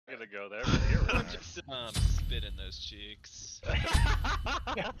gonna go there, but here we are. Just spit in those cheeks.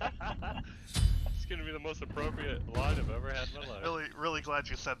 It's gonna be the most appropriate line I've ever had in my life. Really glad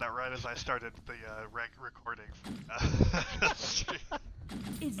you said that right as I started the recording.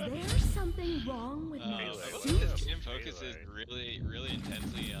 Is there something wrong with my suit? This game focuses really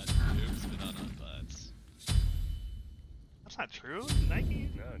intensely on boobs, but not on butts. That's not true. Nike?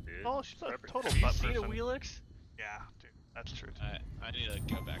 No, dude. Oh, she's a total Have you butt seen person. a Wheelix? Yeah, dude, that's true. I need to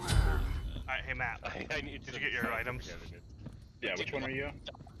go back. Alright, hey Matt. I need Did you get your items? Yeah, which one are you?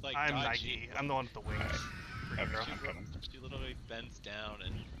 Like, I'm Nike. I'm the one with the wings. She literally bends down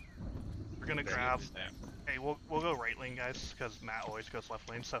and. We're gonna grab. Hey, we'll go right lane, guys, because Matt always goes left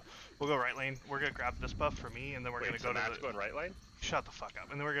lane. So we'll go right lane. We're gonna grab this buff for me, and then we're gonna go to Matt's the. going right lane? Shut the fuck up.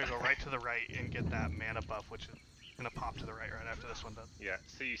 And then we're gonna go right to the right and get that mana buff, which is gonna pop to the right after this one does. Yeah.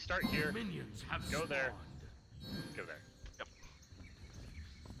 So you start here. Go there. Go there. Yep.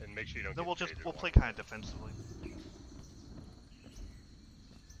 And make sure you don't. Then get we'll play kind of defensively.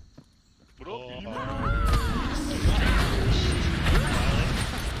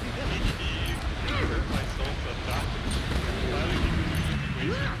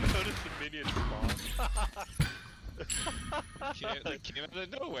 Notice the minion spawn. They came out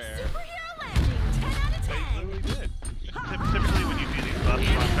of nowhere. Superhero landing, 10 out of 10. They literally did. Typically, when you do these buffs,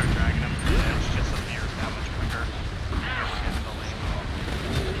 you want to start dragging them to the edge just so that you're that much quicker. In the lane.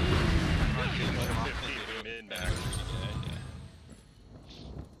 Mid max.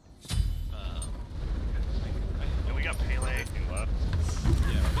 And we got Pele. Left.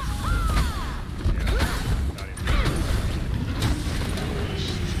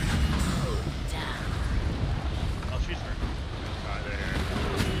 Oh, she's hurt. There.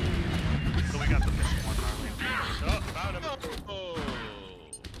 So we got the missing one, Marlene. Oh, found him. Oh.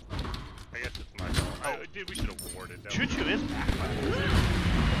 I guess it's my fault. Oh, dude, we should have warded. Choo Choo is back. Yeah,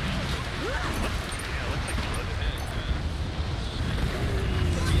 looks like he would.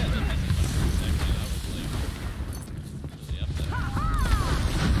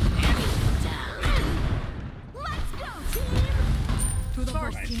 Let's go, team!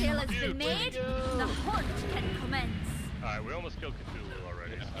 First kill has been made, the hunt can commence. Alright, we almost killed Cthulhu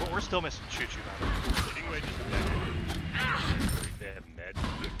already. But we're still missing Choo Choo, by the way. Anyway, just med. They have med.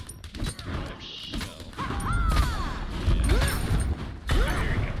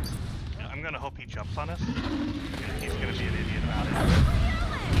 I'm gonna hope he jumps on us. He's gonna be an idiot about it.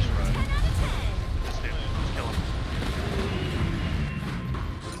 Just run. 10 out of 10. Just do it. Just kill him.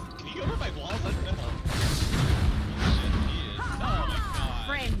 Can you go over my walls? I don't know. Shit, he is. Oh my god.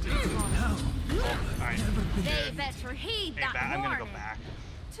 Friend is lost. Alright. They better heed Hey, that I'm gonna warning. go back.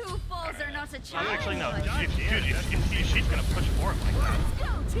 Two falls are not a child. Actually, no. If she's gonna push forward like that.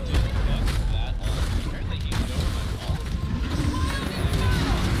 Let's go, team! Apparently he can go over my wall.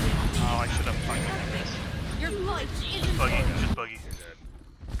 Oh, I should have fucking done this. Your fight isn't Buggy, over. just buggy.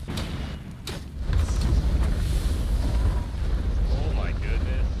 Oh my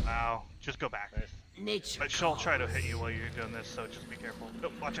goodness. Wow. Just go back. Nice. Nature. But she'll try to hit you while you're doing this, so just be careful.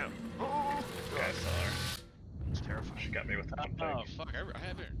 Oh, watch out. Oh, Yeah, I saw her. it's terrifying. She got me with that Oh thing. fuck! I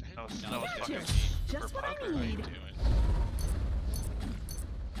haven't. That was no, fucking Just what I What are you need. doing?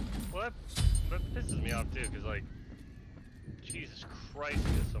 Well, that pisses me off too, because like, Jesus Christ,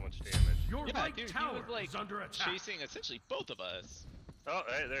 he does so much damage. Your Yeah, right dude, he tower was like is under attack. chasing essentially both of us. Oh,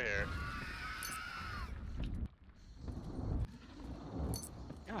 hey, they're here.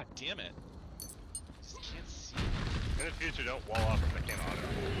 God damn it! Just can't see. In the future, don't wall off if I can't auto.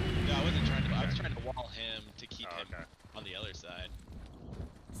 No, I wasn't trying to. I was trying to wall him to keep Oh, him okay. on the other side.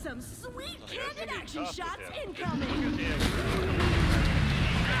 Some sweet Oh, yeah, it's candid gonna be action tough with shots him. incoming.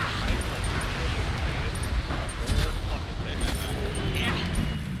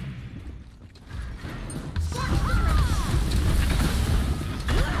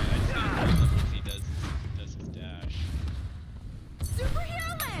 He does his dash.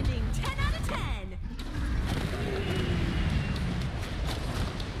 Superhero landing, 10 out of 10.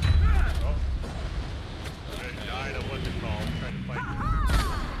 Oh. I died of what's it called, trying to fight.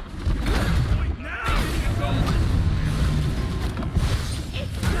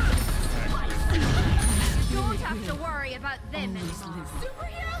 Don't have to worry about them anymore.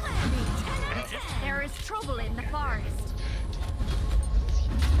 Superhero landing, 10 out of 10. There is trouble in the forest.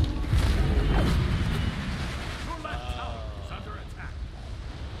 Your left tower is under attack.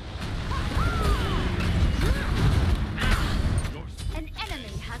 An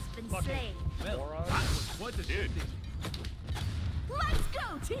enemy has been slain. Moron. That was quite the Dude. Let's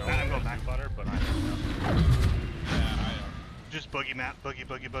go, team! I'm going back butter, but I don't know. Yeah, Just boogie, Matt. Boogie,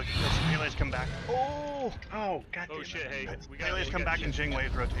 boogie, boogie. Pele's come back. Oh! Oh, god damn Oh it. shit, hey, Pele's come back and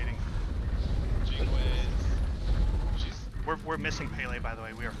Jingwei's rotating. Jingwei's. She's. We're missing Pele, by the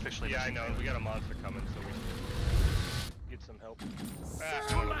way. We are officially Yeah, I missing know. Pele. We got a monster coming, so we should get some help. So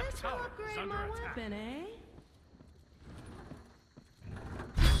Ah, let's tower is upgrade under my attack. weapon, eh?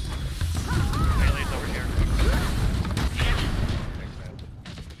 Pele's over here. Thanks, man.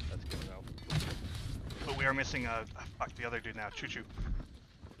 That's good enough. But we are missing, fuck, the other dude now. Choo-choo.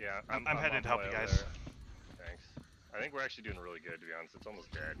 Yeah, I'm on headed to my help way you over guys. there. Thanks. I think we're actually doing really good, to be honest. It's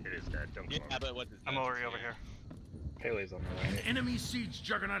almost dead. It is dead. Don't come Yeah, but what? I'm already over here. Pele's on the An way. enemy siege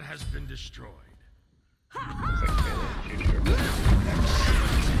juggernaut has been destroyed. Looks like Pele in the future.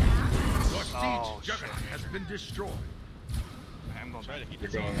 Your siege Oh, juggernaut shit. has been destroyed. I'm going Try back. to heat We're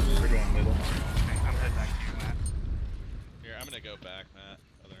this going, up. we're going middle. Okay, I'm headed back to you, Matt. Here, I'm gonna go back, Matt.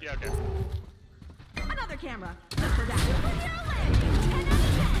 Other Yeah, okay. Another camera. Just for that. Superhero landing. 10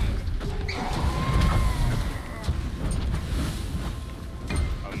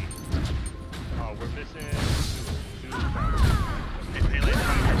 out of 10. Oh, we're missing two Hey, Pele's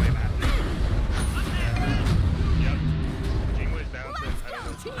coming your way, Matt. Yep. Jingwei's bouncing. I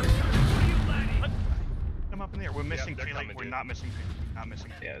don't know. Come up in there. We're missing they're Pele. coming, We're dude. not missing Pele. Not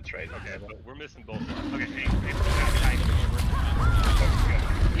missing Pele. Yeah, that's right. Okay, Middle. but we're missing both lines. Okay, hey, Matt behind you.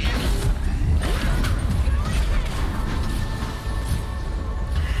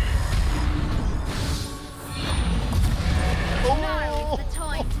 Now is the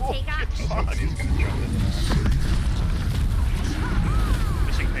time to take action. Oh, he's gonna jump in.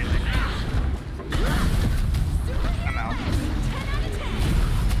 Missing Pele. I'm out. 10 out of 10.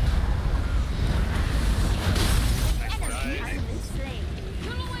 Nice one. Enemy has been slain.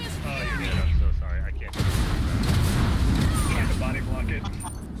 Oh, you're dead. I'm so sorry. I can't. Trying to body block it.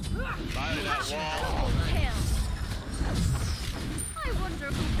 Fire that wall. Double kill. I wonder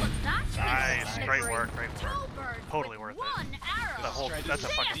who put that Nice. thing Great on work. Great work. Two birds Totally with worth it. one arrow. The whole, Try to that's a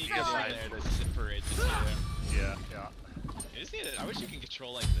fucking sneak good us in side. there to separate the two. Yeah, yeah. You just need it. I wish you can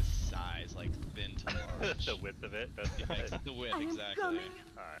control like the size, like thin to large. The width of it. That's Yeah, nice. exactly, the width, I am exactly. coming.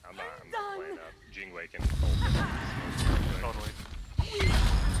 Alright, I'm I'm not playing done. Jingwei can hold it. Totally.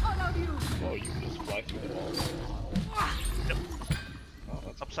 All of you. Oh, you can just fly through the wall. Yep. Oh,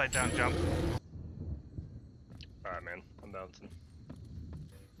 that's Upside down jump. Alright, man. I'm bouncing.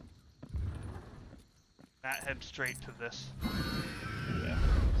 Matt, head straight to this. yeah.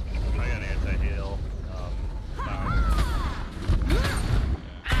 I got an anti-heal. Bounce.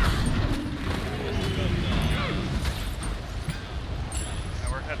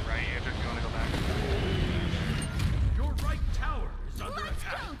 Now we're heading right. Andrew, you want to go back? Your right tower is under Let's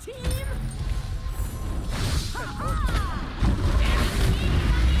attack. go, team.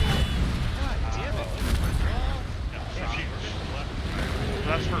 Damn it. Yeah,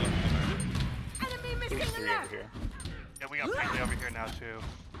 that's for. Enemy There's missing a three left. over here. Yeah, we got Pele over here now too.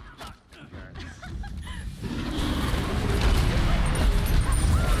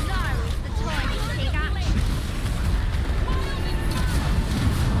 Now is the time to take action.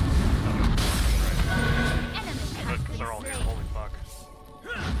 Enemy has Because been they're all here. slain. Holy fuck.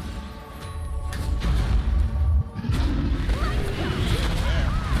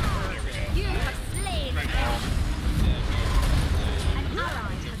 You have slain Great an ball.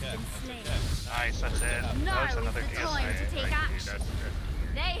 ally has been slain. Nice, that's it. Now That was is another the DS. time to take Dude, action. that's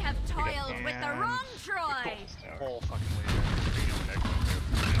They have toiled with the And- wrong Troy. Whole fucking way. next one, too.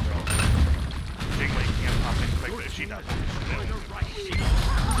 Jiggly can't pop in quick, but if she does, Destroy the right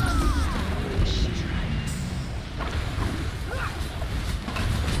shield.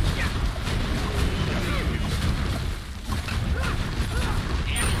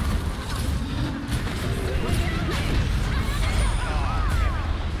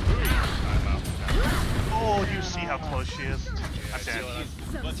 oh, do you see how close she is? I'm dead.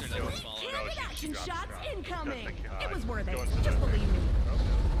 What's her name? Smaller. Rapid action shots incoming. Thank you. It was worth it. Going to Just the- believe me.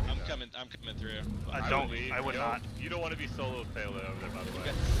 I'm coming through. I would don't. leave. I would You don't- not. You don't want to be solo Pele over there, by the way.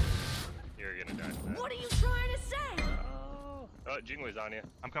 Okay. You're gonna die. from that. What are you trying to say? Oh, Jingwei's on you.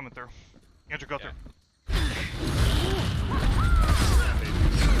 I'm coming through. Andrew, go Yeah. through.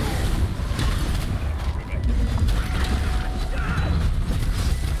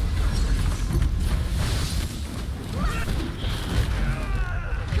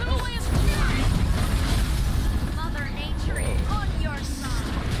 Mother Nature is on your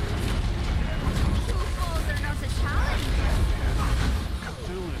side. Two falls are not a challenge.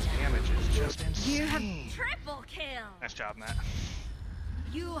 Cthulhu's damage is just You have insane. triple kill. Nice job, Matt.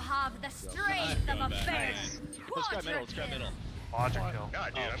 You have the strength of a Going back. bear. Nice. Let's grab middle. Let's grab middle. Logic kill.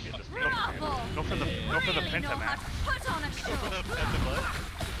 God, dude, I'm getting this Bravo! Go for the Really penta, know how Matt. to put on a show. That's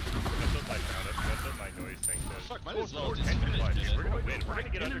what my sound. That's what my noise thing does. Fuck, might as well We're just gonna finish win. it. We're gonna win. We're gonna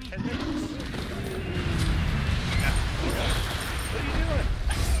get under 10 minutes. What are you doing?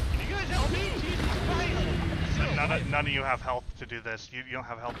 Can you guys help me? Jesus Christ! None of you have health to do this. You don't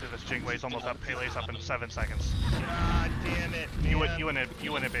have health to do this. Jingwei's almost up. Pele's up in 7 seconds. God damn it, man. You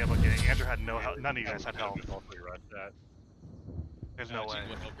wouldn't be able to get it. Andrew had no health. None of you guys had health. There's no way.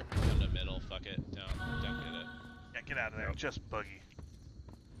 Go to middle, fuck it. Don't get it. Yeah, get out of there. Nope. Just boogie.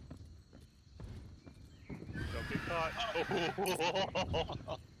 Don't get caught.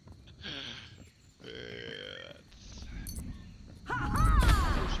 Oh.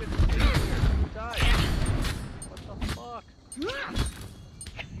 Oh shit, who died? What the fuck?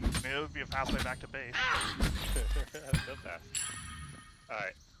 Maybe it would be a fast way back to base. So fast.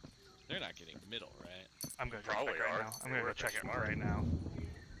 Alright. They're not getting middle, right? I'm gonna go Probably check right are. now. I'm They gonna go were check it smart. right now.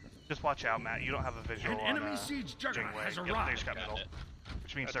 Just watch out, Matt. You don't have a visual An on enemy siege juggernaut Jingwei. has Yep, arrived. they just got Got middle. it.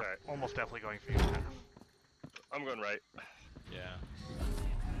 Which means That's they're right. almost definitely going for you, Matt. I'm going right. Yeah.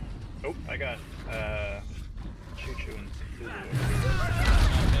 Oh, I got Choo Choo and Zulu.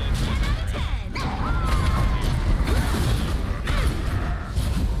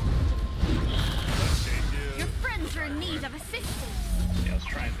 Your friends are in need of assistance. Yeah, I was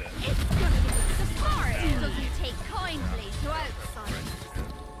trying to. It's gonna be the forest doesn't take kindly to outsiders.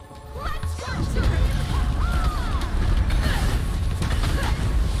 Let's go to it!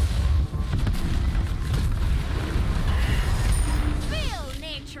 Feel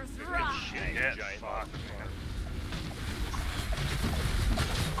nature's wrath. Get Giant fucked,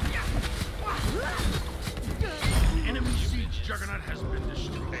 An enemy siege juggernaut has been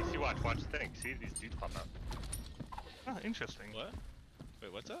destroyed. Hey, see, watch the thing. See, these dudes pop out. Oh, interesting. What?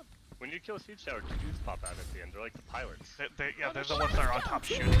 Wait, what's up? When you kill a siege tower, dudes pop out at the end. They're like the pilots. Yeah, they're the ones that are on top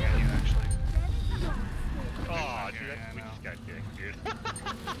shooting at you, actually. Oh, dude, Yeah, I we know. just got dick, dude.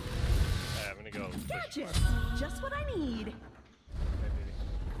 Alright, I'm gonna go. push Gadgets, just what I need. maybe.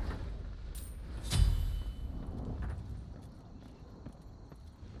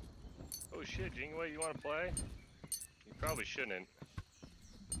 Oh shit, Jingwei, you wanna play? You probably shouldn't.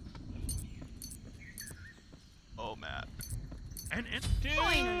 Oh, Matt.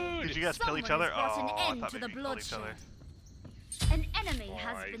 Finally, Did you guys kill each someone other? has brought Oh, an I end thought to maybe the you killed each other. bloodshed. An enemy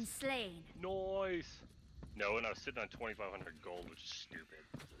has Nice. been slain. Nice. No, and I was sitting on 2,500 gold, which is stupid.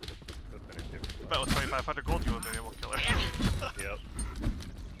 Would've been a different But with 2,500 gold, you would have been able to kill her. Yep.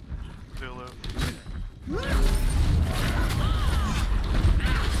 Zulu.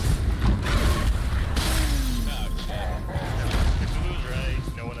 If Zulu's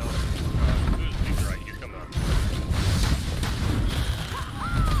right, no one else. Zulu's right. He's coming up.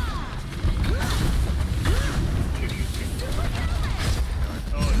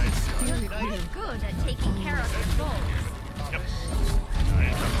 Oh, nice. You're pretty good at taking care of your foes. Yep.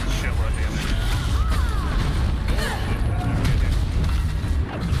 Nice. That's a shitload of damage.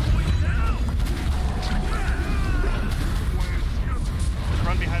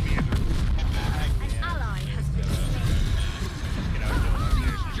 Run behind me, Andrew. An ally has been slain. Get out of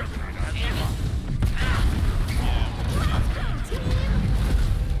here. Siege juggernaut has arrived.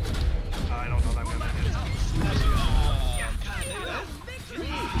 I don't know that I'm gonna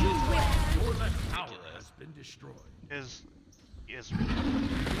Your left tower has been destroyed. is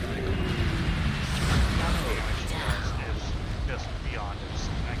just beyond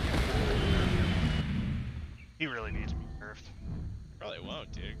insane. I can't. He really needs to be nerfed. Probably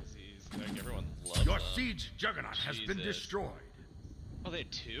won't, dude, because he's like everyone loves Your him. siege juggernaut has been Jesus. destroyed. Oh, they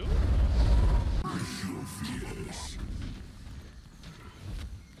had two?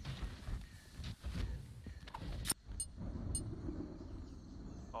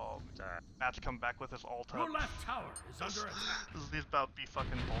 Oh, Matt's come back with his ult Your up. left tower is under attack. He's about to be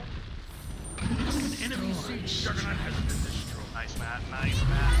fucking bold. An enemy siege juggernaut has been destroyed. Nice, Matt. Nice,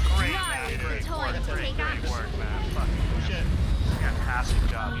 Matt. Great, Now Matt. is the Great time work. to Great, take great action. work, Matt. Fucking Shit. fantastic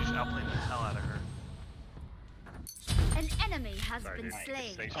job. You just outplayed the hell out of her. An enemy has Sorry, been dude.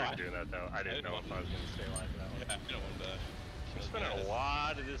 slain. Thanks for doing that, though. I didn't know if I was gonna stay alive for that one. Yeah, I don't want to. I'm spending a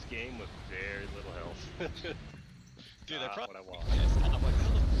lot of this game with very little health. Dude, Not they probably. what I want. I'm like, how the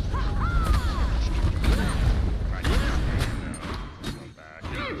Right. I'm back.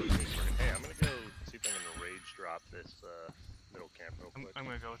 Hey, I'm gonna go see if I can rage drop this middle camp real quick. I'm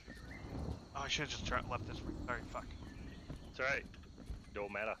gonna go with you. Oh, I should have just left this. Sorry, fuck. It's alright.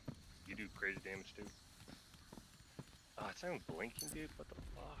 Don't matter. You do crazy damage too. Oh, it's not even blinking, dude. What the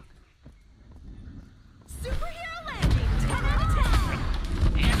fuck? Superhero landing, 10 out of 10.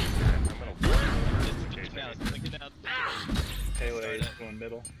 I'm gonna just in case now I it's blinking out. Hey,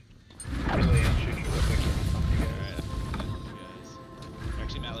 middle. Really, and shoot you real quick. Alright.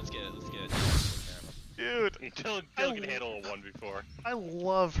 Actually, Matt, let's get it. Let's get it. Dude, Dylan can handle a 1v4. I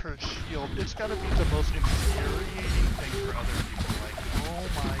love her shield. It's gotta be the most infuriating thing for other people. Like, oh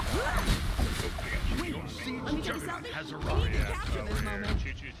my god. Your siege Let me tell you juggernaut something. has I arrived. need to capture this moment.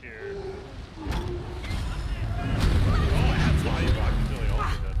 Choo-choo's here. Oh, I have body block until he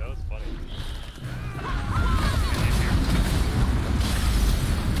ulted that. That was funny.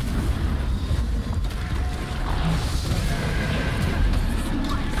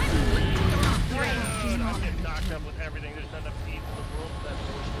 Dude, I'm getting knocked up with everything. There's not enough teams in the world for that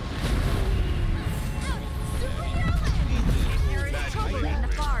bullshit. There is trouble in the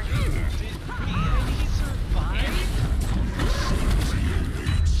forest. Did he survive?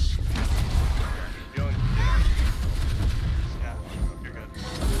 Dylan, Yeah, you're good.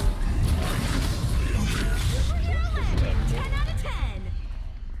 Superhero landing, 10 out of 10.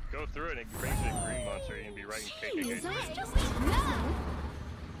 go through it and it brings in a green monster. You're gonna be right in kicking Jeez, it. I was just no.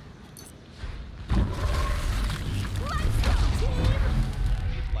 Let's go, team.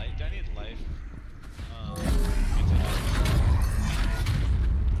 Light? Do I need life?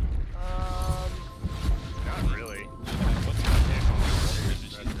 Not really.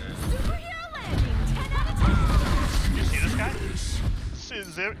 Superhero landing, 10 out of 10. You see this guy?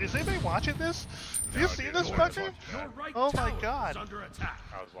 Is anybody watching this? Do you No, see dude, this no one's fucker? watching Your that. right Oh my tower God. is under attack.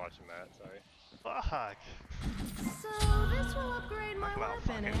 I was watching that, sorry. Fuck. So this will upgrade my Talk about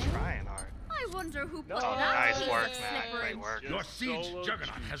weapon, fucking eh? trying hard. I wonder who put Oh, that Nice piece work, of Matt. slipper Great in. work. Your Just siege solo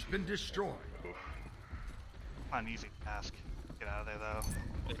juggernaut has been destroyed. Come on, easy task. Get out of there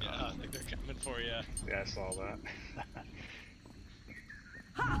though. Yeah, I think they're coming for you. Yeah, I saw that.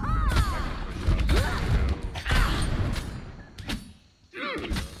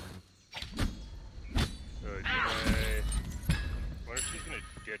 Wonder if she's gonna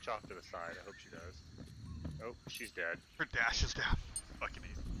ditch off to the side. I hope she does. Oh, she's dead. Her dash is down. Fucking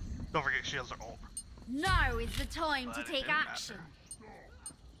easy. Don't forget shields are ult. Now is the time But to it take didn't matter. action.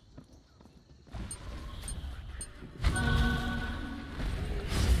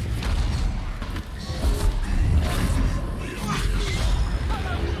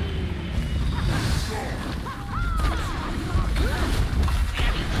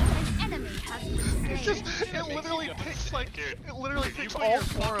 An enemy has been It's slain. just, it literally takes like, Dude, it literally if you takes put all your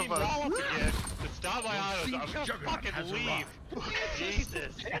four fucking of us. wall up again to stop my autos, I'm gonna Juggernaut fucking has leave.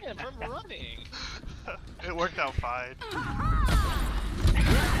 Jesus. Damn, I'm running. It worked out fine.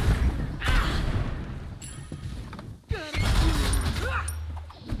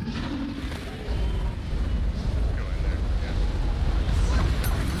 Go in there. Yeah.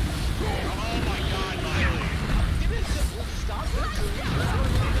 Oh my god, Miley. Give it to stop butchering.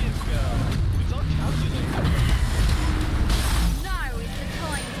 It's all calculated. Now is the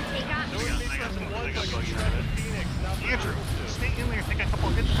time to take No action. one makes us one fucking shredded Phoenix. Not the Andrew, rules do. stay in there, take a couple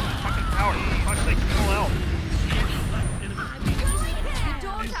hits from the fucking tower. For fuck's sake, pull out. You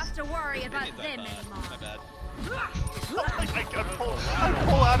don't have to worry about them anymore. My bad. I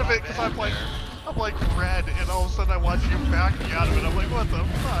pull out of it because I'm like red, and all of a sudden I watch you back me out of it. I'm like, what the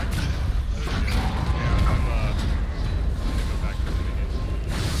fuck? Yeah, I'm gonna go back to the beginning.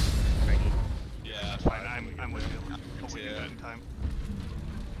 Thank you. Yeah, Fine, I'm with you. Hopefully we do that in time.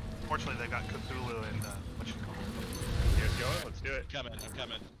 Fortunately, they got Cthulhu and what you call it. You guys going? Let's do it. I'm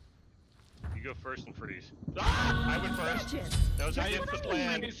coming. You go first and freeze. Ah! I went first. Bitches. That was against the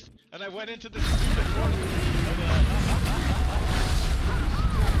plan. And I went into the stupid one.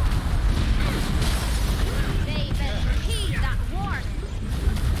 They better heed that warning.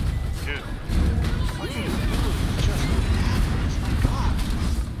 Dude. What do you do? Just my god.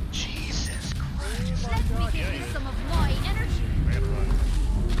 Jesus Christ. Let me give you some of my energy. I gotta run.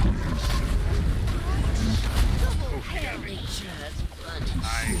 Double kill.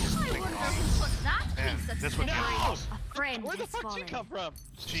 Nice. I wonder who put that Man, piece of this would be slippery. awesome. A friend Where the has fuck did she fallen. come from?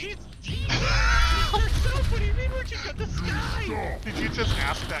 Gee. What do you mean where'd you got the sky? Did you just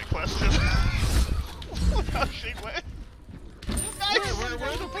ask that question? Look how she went.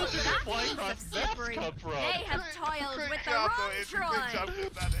 Where the fuck did the That flying piece cross of maps slippery. come from? They have toiled Great with the job, wrong though, Andrew. Great job tribe.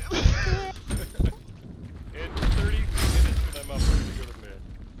 getting that in. In 30 minutes when I'm up, we're gonna go to mid.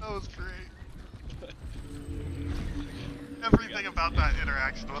 That was great. Everything about that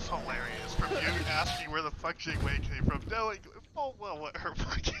interaction was hilarious. From you asking where the fuck Jing Wei came from, knowing full well what her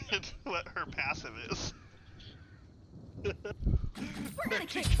fucking what her passive is. We're gonna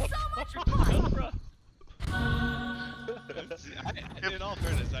kick so much butt. In all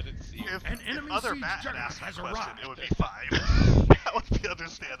fairness, I didn't see it. If, An if enemy other siege Matt had juggernaut asked that has question, arrived. it would be fine. That would be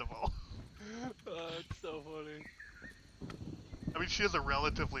understandable. It's so funny. I mean, she is a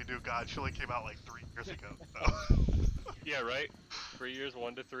relatively new god. She only came out like 3 years ago. So. Yeah, right? 3 years,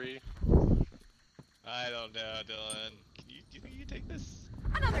 1 to 3. I don't know, Dylan. Do you think you take this?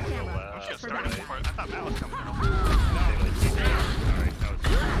 Another camera. I'm just For starting that. before. I thought Matt was coming out. Alright, that was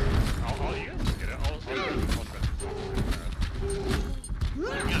I'll you guys get it. I'll try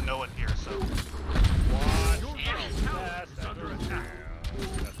We got no one here, so.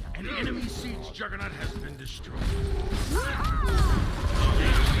 An enemy siege juggernaut has been destroyed.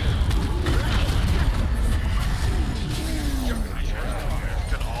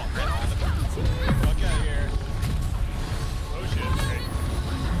 Good all. Fuck out of here. Oh shit, okay.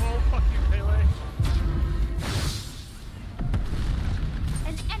 Oh, fuck you, Pele.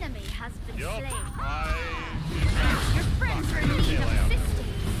 An enemy has been Yup, slain. Your friends are in need of assistance.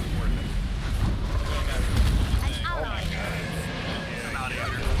 An ally. Not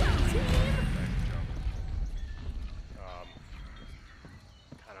Andrew.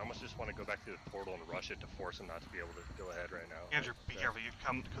 God, I almost just want to go back through the portal and rush it to force him not to be able to go ahead right now. Andrew, be careful. You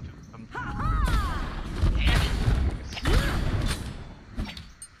come.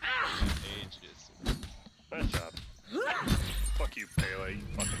 Ages. Nice job. Fuck you, Pele. You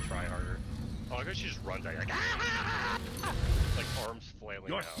fucking try harder. Oh, I guess she just runs at you like, like arms flailing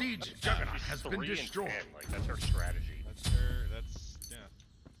Your out. siege juggernaut She's has 3 been and destroyed. 10, like, that's her strategy. That's her. That's yeah.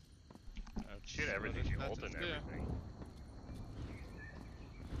 That's, She had everything. She ult and yeah. everything.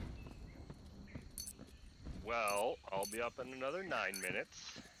 Well, I'll be up in another 9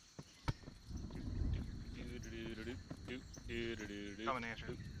 minutes. Coming,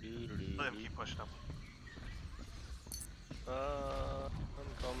 Andrew. Let him keep pushing up. I'm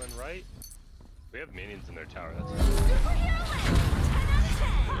coming right. We have minions in their tower. That's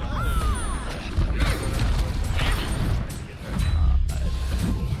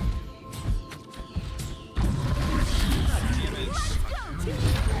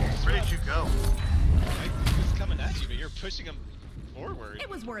Where did you go? I was coming at you, but you're pushing him forward. It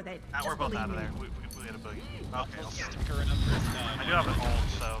was worth it. We're Just both believe out of me. there. We had a boogie. Okay, I'll I'll stick her in up first. I do have an ult,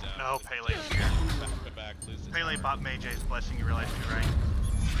 so no, Pele's here. Go back, lose it. Pele bought Mei J's blessing, you realize me, right?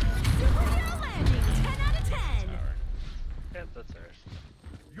 Superhero landing. 10 out of 10. yeah, that's ours.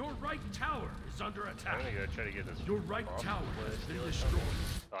 Your right tower is under I'm attack. gonna go try to get this. Your right bomb tower place has been deal or destroyed.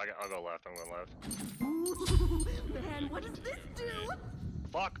 something. I'll go left. I'm going left. Ooh, man, what does this do?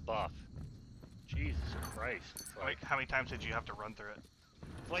 Fuck buff. Jesus Christ. It's Like, like, how many times did you have to run through it?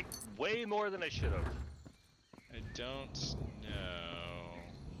 like way more than I should have. I don't know.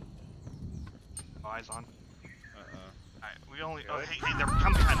 Eyes on. Alright, we only. Oh, Good. hey, they're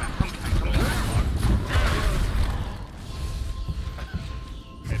come behind, Matt. Come behind, come behind.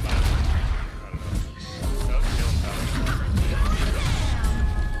 Hey, bye. I don't know. No, kill him.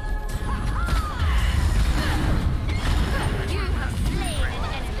 You have slain an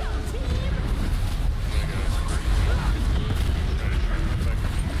enemy.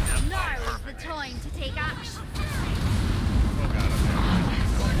 Now is the time to take action. Oh god,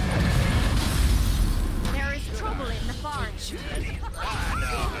 There is trouble in the forest.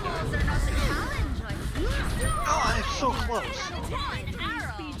 Walls are not a challenge, I see. Oh, it's so close. An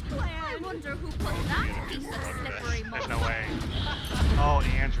arrow. I wonder who put that piece of slippery There's mud. no way. Oh,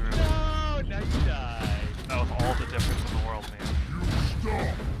 Andrew. No, now you die. That was all the difference in the world,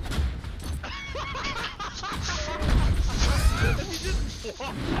 man.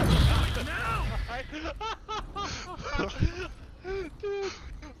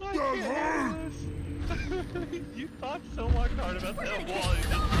 You thought so hard about that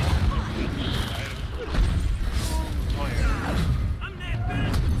wall.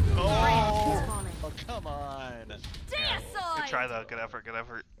 Oh! Oh, come on. Good try though. Good effort. Good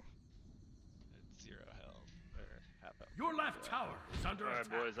effort. It's 0 health. Or half health. Your left tower is under Alright,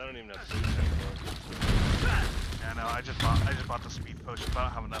 attack. boys, I don't even have boots anymore. Yeah, no, I just bought the speed potion. But I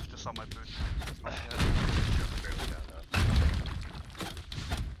don't have enough just on my boots. Barely got enough.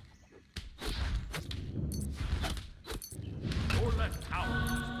 Your left tower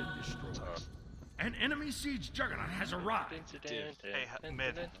has been destroyed. An enemy siege juggernaut has arrived. Hey,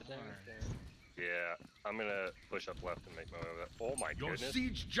 mid. Yeah, I'm gonna push up left and make my way over that. Oh my Your goodness.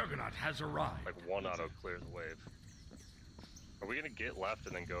 siege juggernaut has arrived. Like one auto clears the wave. Are we gonna get left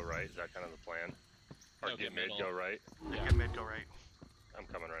and then go right? Is that kind of the plan? Or No, get get mid, middle. go right? Yeah. Get mid, go right. I'm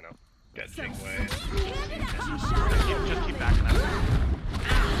coming right now. Catching way. Just keep backing up.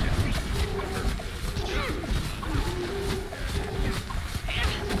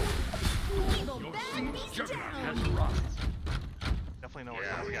 Your siege juggernaut has arrived. Definitely know where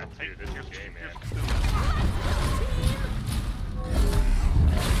Yeah, you're we got going. two. This is Here's game, man. here's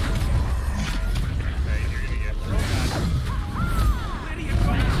Hey, you're gonna get. Oh god.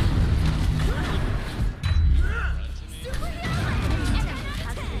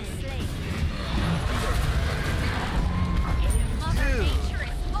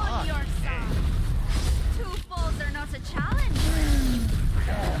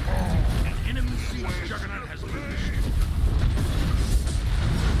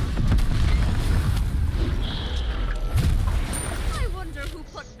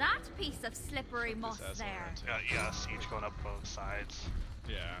 put that piece of slippery moss This asshole there. around too. Yeah, siege going up both sides.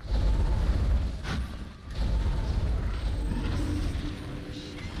 Yeah.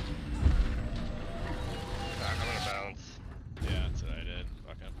 I'm gonna bounce. Yeah, that's what I did.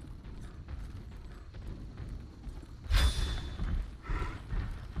 Fuck him.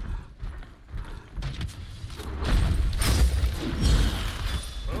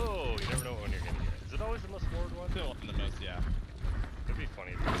 Oh, you never know when you're gonna get it. Is it always the most forward one? Still in the most, yeah. It'd be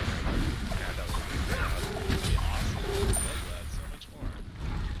funny if you yeah, that would be That'd be awesome. I love that so much more.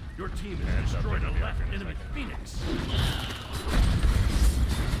 Your team Yeah, has it's up destroyed right a up left here in a enemy second. Phoenix.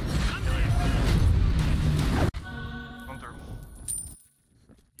 Going through.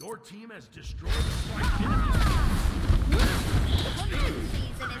 Your team has destroyed a right enemy. Hunting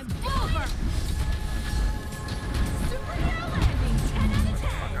season is over. Superhero landing. 10 out of 10.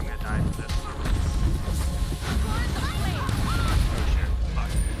 Fuck, I'm gonna die for this. For the win. Oh shit.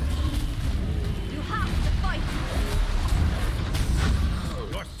 Fuck. You have to fight.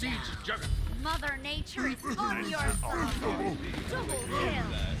 Your siege juggernaut. Mother Nature is on your side. Double kill.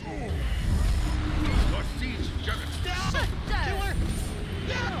 Your siege juggernaut. Killer.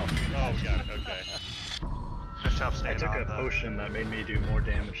 Oh, we got it. Okay. Good job I staying took on a the... potion that made me do more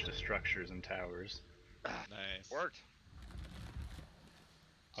damage to structures and towers. Nice. Worked.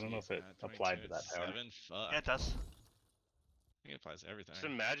 I don't know Jeez, if it man, applied to that tower. 27? Fuck. Yeah, it does. I think it applies to everything. Just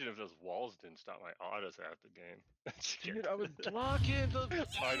imagine if those walls didn't stop my autos half the game. Dude, I was blocking the.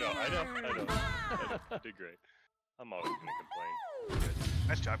 I know. Did great. I'm always gonna complain.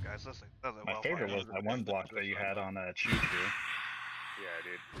 Nice job, guys. That was a My well favorite played. was that one block that you had on Choo Choo. Yeah,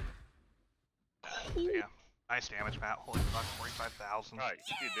 dude. Yeah. Nice damage, Matt. Holy fuck, 45,000. Alright,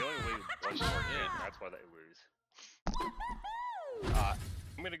 dude, they only lose one more game. That's why they lose.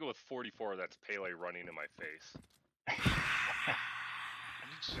 I'm gonna go with 44. That's Pele running in my face.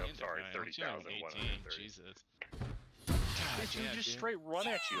 I'm sorry, 30,130. Jesus. This dude yeah, just dude. straight run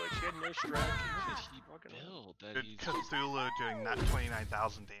at you like she had no strategy. What did he Fucking build that Dude, he's Cthulhu doing that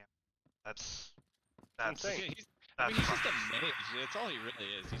 29,000 damage. That's insane. I mean, he's just a fucking- mage. That's all he really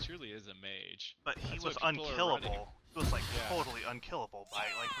is. He truly is a mage. But he That's was what people are running. unkillable. He was like Yeah. totally unkillable by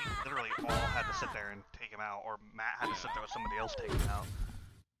like we literally all had to sit there and take him out, or Matt had to sit Yeah. there with somebody else taking him out.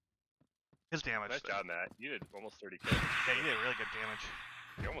 His damage. Nice job, Matt. You did almost 30 kills. Yeah, you did really good damage.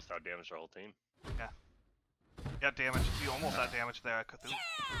 You almost out damaged our whole team. You got damage. You almost got damage there at Cthulhu.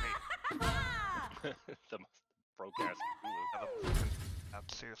 Wait, The most broke ass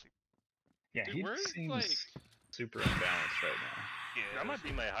Cthulhu. seriously. Yeah, Dude, he where is, seems like- super unbalanced right now. Yeah. That might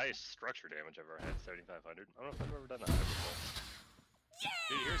be my highest structure damage I've ever had, 7,500. I don't know if I've ever done that before.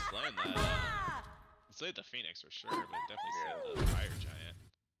 Dude, you're slaying that. Slayed the Phoenix for sure, but definitely slayed the Fire Giant.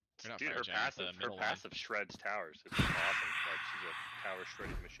 Or not Dude, Fire her Giant, passive, the middle one. shreds towers. It's awesome. Like she's a tower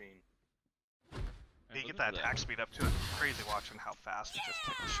shredding machine. Yeah, You look get at that attack speed up to it. Crazy watching how fast it just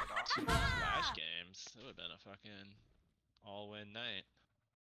took the shit off. Two Flash games. That would have been a fucking all-win night.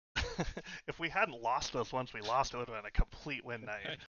 If we hadn't lost those ones we lost, it would have been a complete win night.